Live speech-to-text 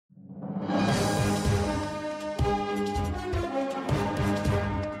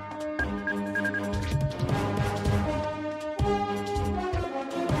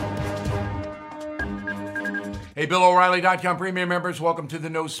Hey, BillO'Reilly.com premium members, welcome to the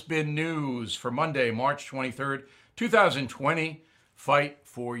No Spin News for Monday, March 23rd, 2020. Fight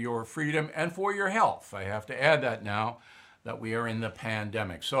for your freedom and for your health. I have to add that now that we are in the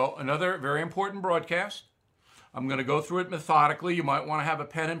pandemic. So another very important broadcast. I'm going to go through it methodically. You might want to have a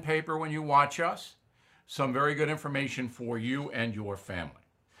pen and paper when you watch us. Some very good information for you and your family.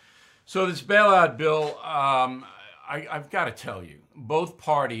 So this bailout bill, I've got to tell you, both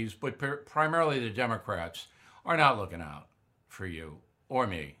parties, but primarily the Democrats, are not looking out for you or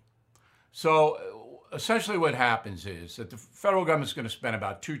me. So essentially what happens is that the federal government's going to spend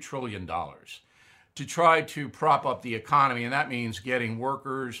about $2 trillion to try to prop up the economy, and that means getting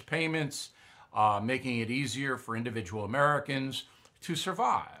workers payments, making it easier for individual Americans to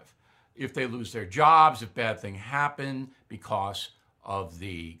survive if they lose their jobs, if bad things happen because of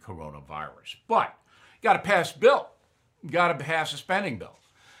the coronavirus. But you got to pass a bill. You got to pass a spending bill.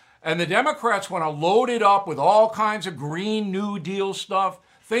 And the Democrats want to load it up with all kinds of Green New Deal stuff,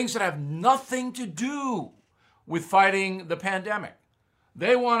 things that have nothing to do with fighting the pandemic.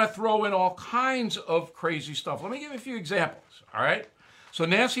 They want to throw in all kinds of crazy stuff. Let me give you a few examples, all right? So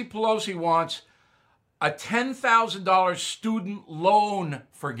Nancy Pelosi wants a $10,000 student loan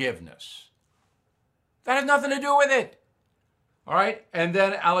forgiveness. That has nothing to do with it, all right? And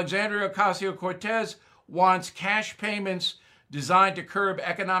then Alexandria Ocasio-Cortez wants cash payments designed to curb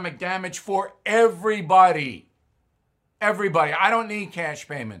economic damage for everybody. Everybody. I don't need cash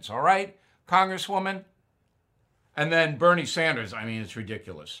payments, all right, Congresswoman? And then Bernie Sanders, I mean, it's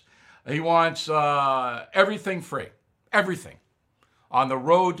ridiculous. He wants everything free, everything, on the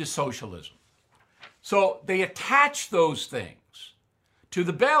road to socialism. So they attach those things to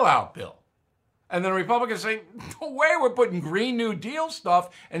the bailout bill. And then Republicans say, no way, we're putting Green New Deal stuff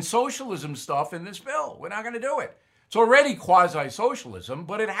and socialism stuff in this bill. We're not going to do it. It's already quasi-socialism,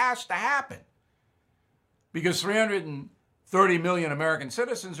 but it has to happen because 330 million American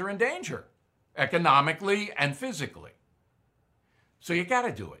citizens are in danger economically and physically. So you got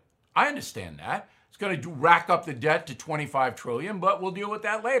to do it. I understand that. It's going to rack up the debt to $25 trillion, but we'll deal with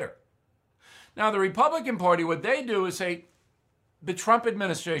that later. Now, the Republican Party, what they do is say the Trump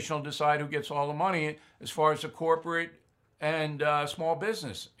administration will decide who gets all the money as far as the corporate and small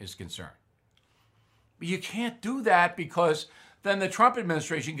business is concerned. But you can't do that because then the Trump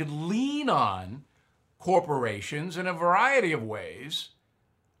administration could lean on corporations in a variety of ways,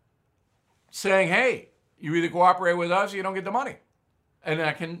 saying, hey, you either cooperate with us or you don't get the money. And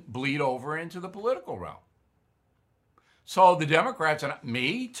that can bleed over into the political realm. So the Democrats, and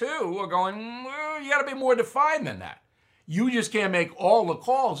me too, are going, well, you got to be more defined than that. You just can't make all the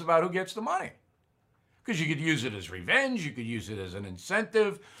calls about who gets the money. Because you could use it as revenge, you could use it as an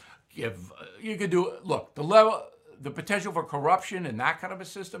incentive. You could do, look, the potential for corruption in that kind of a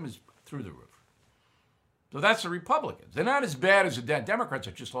system is through the roof. So that's the Republicans. They're not as bad as the Democrats,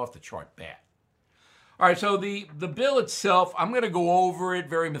 are just off the chart bad. All right, so the bill itself, I'm going to go over it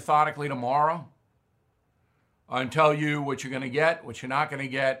very methodically tomorrow and tell you what you're going to get, what you're not going to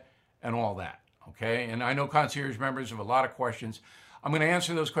get, and all that, okay? And I know concierge members have a lot of questions. I'm going to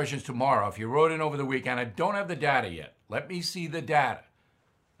answer those questions tomorrow. If you wrote in over the weekend, I don't have the data yet. Let me see the data.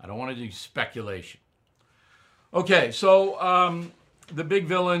 I don't want to do speculation. Okay, so the big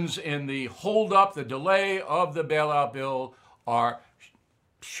villains in the holdup, the delay of the bailout bill are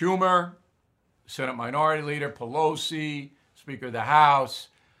Schumer, Senate Minority Leader, Pelosi, Speaker of the House,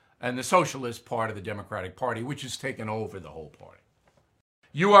 and the socialist part of the Democratic Party, which has taken over the whole party.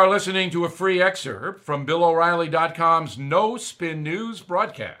 You are listening to a free excerpt from BillO'Reilly.com's No Spin News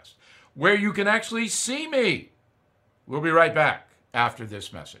broadcast, where you can actually see me. We'll be right back after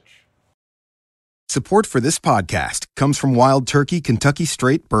this message. Support for this podcast comes from Wild Turkey Kentucky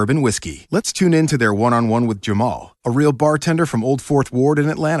Straight Bourbon Whiskey. Let's tune in to their one-on-one with Jamal, a real bartender from Old Fourth Ward in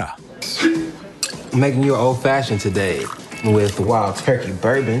Atlanta. I'm making you an old-fashioned today with Wild Turkey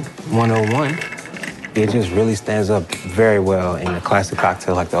Bourbon 101. It just really stands up very well in a classic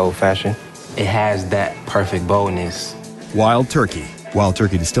cocktail like the old-fashioned. It has that perfect boldness. Wild Turkey. Wild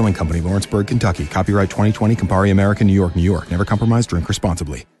Turkey Distilling Company, Lawrenceburg, Kentucky. Copyright 2020, Campari American, New York, New York. Never compromise, drink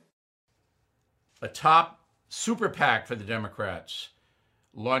responsibly. A top super PAC for the Democrats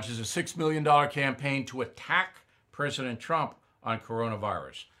launches a $6 million campaign to attack President Trump on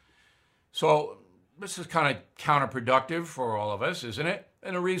coronavirus. So this is kind of counterproductive for all of us, isn't it?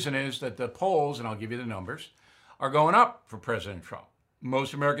 And the reason is that the polls, and I'll give you the numbers, are going up for President Trump.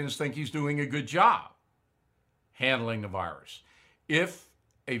 Most Americans think he's doing a good job handling the virus. If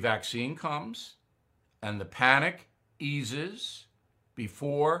a vaccine comes and the panic eases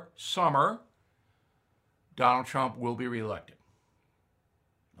before summer, Donald Trump will be reelected.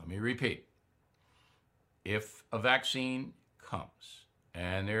 Let me repeat. if a vaccine comes,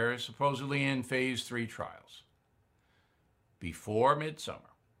 and they're supposedly in phase 3 trials, before midsummer,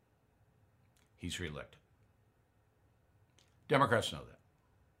 he's reelected. Democrats know that.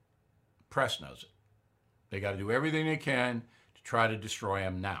 Press knows it. They got to do everything they can to try to destroy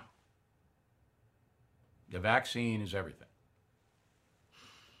him now. The vaccine is everything.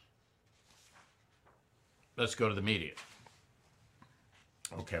 Let's go to the media.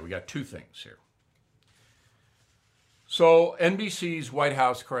 Okay, we got two things here. So NBC's White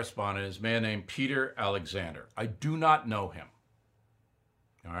House correspondent is a man named Peter Alexander. I do not know him.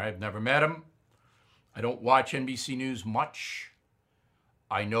 All right, I've never met him. I don't watch NBC News much.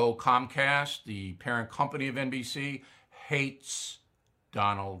 I know Comcast, the parent company of NBC, hates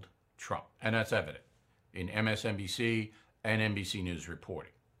Donald Trump, and that's evident in MSNBC and NBC News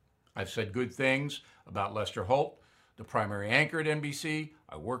reporting. I've said good things about Lester Holt, the primary anchor at NBC.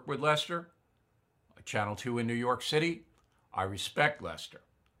 I work with Lester. Channel 2 in New York City. I respect Lester,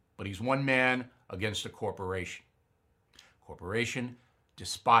 but he's one man against a corporation. Corporation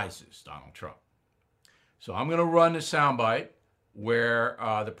despises Donald Trump. So I'm going to run a soundbite where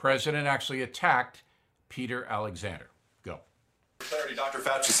the president actually attacked Peter Alexander. Go. Clarity, Dr.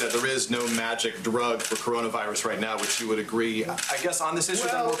 Fauci said there is no magic drug for coronavirus right now, which you would agree. I guess on this issue,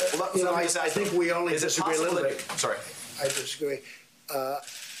 I think we only disagree a little bit. Sorry. I disagree.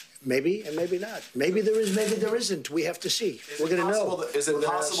 Maybe and maybe not. Maybe there is, maybe there isn't. We have to see. We're going to know. Is it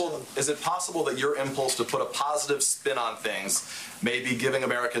possible that your impulse to put a positive spin on things may be giving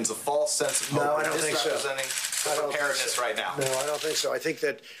Americans a false sense of hope? No, I don't think so. Misrepresenting preparedness right now. No, I don't think so. I think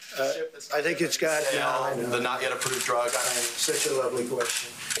that I think it's got the not yet approved drug. Such a lovely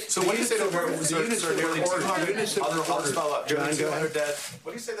question. So what do you say to Americans who are nearly 200 dead? What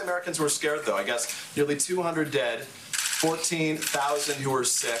do you say to Americans who are scared, though? I guess nearly 200 dead, 14,000 who are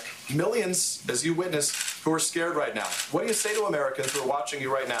sick, millions, as you witnessed, who are scared right now. What do you say to Americans who are watching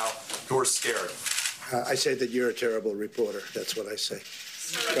you right now who are scared? I say that you're a terrible reporter. That's what I say.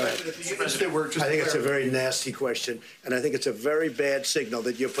 Go ahead. I think it's a very nasty question, and I think it's a very bad signal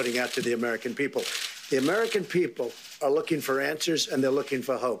that you're putting out to the American people. The American people are looking for answers, and they're looking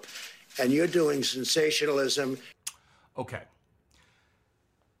for hope. And you're doing sensationalism. Okay.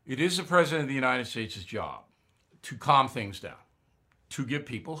 It is the President of the United States' job to calm things down, to give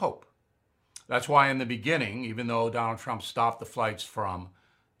people hope. That's why in the beginning, even though Donald Trump stopped the flights from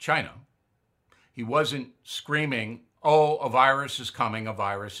China, he wasn't screaming, oh, a virus is coming,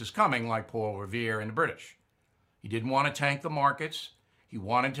 like Paul Revere and the British. He didn't want to tank the markets. He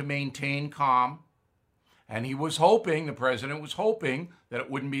wanted to maintain calm. And he was hoping, the president was hoping, that it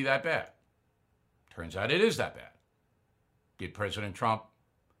wouldn't be that bad. Turns out it is that bad. Did President Trump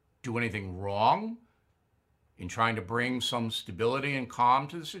do anything wrong in trying to bring some stability and calm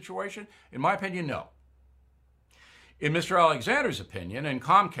to the situation? In my opinion, no. In Mr. Alexander's opinion, and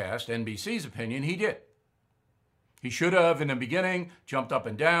Comcast, NBC's opinion, he did. He should have, in the beginning, jumped up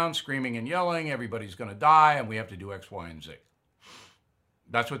and down, screaming and yelling, everybody's going to die, and we have to do X, Y, and Z.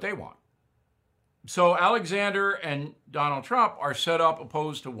 That's what they want. So Alexander and Donald Trump are set up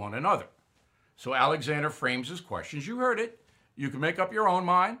opposed to one another. So Alexander frames his questions. You heard it. You can make up your own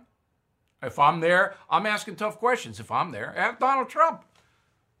mind. If I'm there, I'm asking tough questions. If I'm there, ask Donald Trump.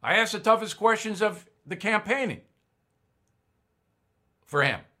 I asked the toughest questions of the campaigning for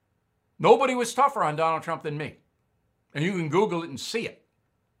him. Nobody was tougher on Donald Trump than me. And you can Google it and see it.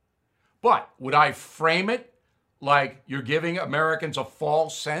 But would I frame it like you're giving Americans a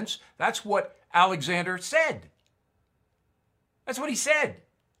false sense? That's what Alexander said. That's what he said.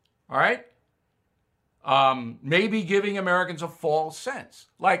 All right? Maybe giving Americans a false sense.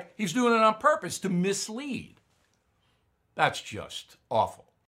 Like he's doing it on purpose to mislead. That's just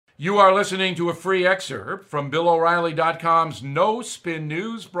awful. You are listening to a free excerpt from BillO'Reilly.com's No Spin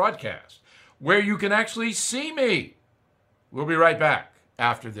News broadcast, where you can actually see me. We'll be right back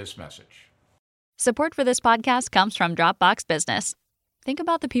after this message. Support for this podcast comes from Dropbox Business. Think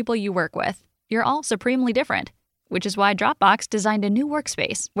about the people you work with. You're all supremely different, which is why Dropbox designed a new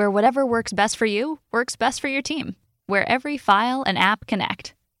workspace where whatever works best for you works best for your team, where every file and app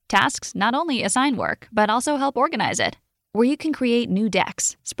connect. Tasks not only assign work, but also help organize it, where you can create new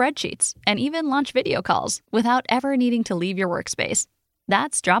decks, spreadsheets, and even launch video calls without ever needing to leave your workspace.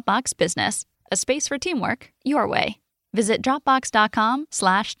 That's Dropbox Business, a space for teamwork your way. Visit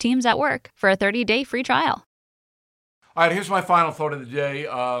Dropbox.com/teams at work for a 30-day free trial. All right, here's my final thought of the day.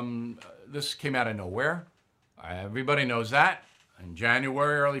 This came out of nowhere. Everybody knows that. In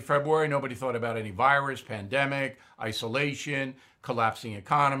January, early February, nobody thought about any virus, pandemic, isolation, collapsing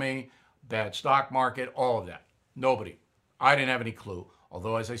economy, bad stock market, all of that. Nobody. I didn't have any clue.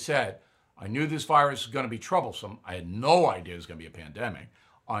 Although, as I said, I knew this virus was going to be troublesome. I had no idea it was going to be a pandemic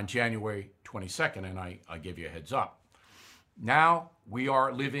on January 22nd, and I gave you a heads up. Now we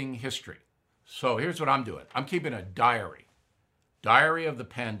are living history. So here's what I'm doing. I'm keeping a diary of the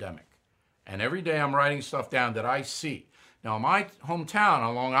pandemic. And every day I'm writing stuff down that I see. Now, in my hometown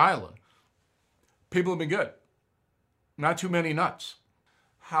on Long Island, people have been good. Not too many nuts.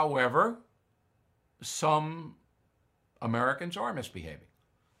 However, some Americans are misbehaving.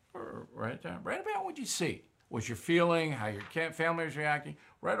 Write it down. Write about what you see, what you're feeling, how your family is reacting.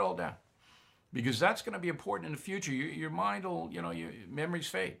 Write it all down. Because that's going to be important in the future. Your mind will, your memories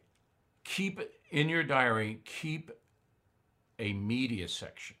fade. Keep in your diary, keep a media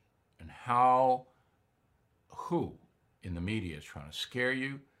section and who in the media is trying to scare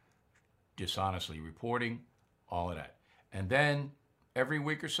you, dishonestly reporting, all of that. And then every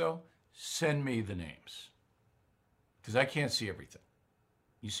week or so, send me the names. Because I can't see everything.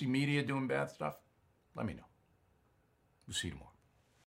 You see media doing bad stuff? Let me know. We'll see you tomorrow.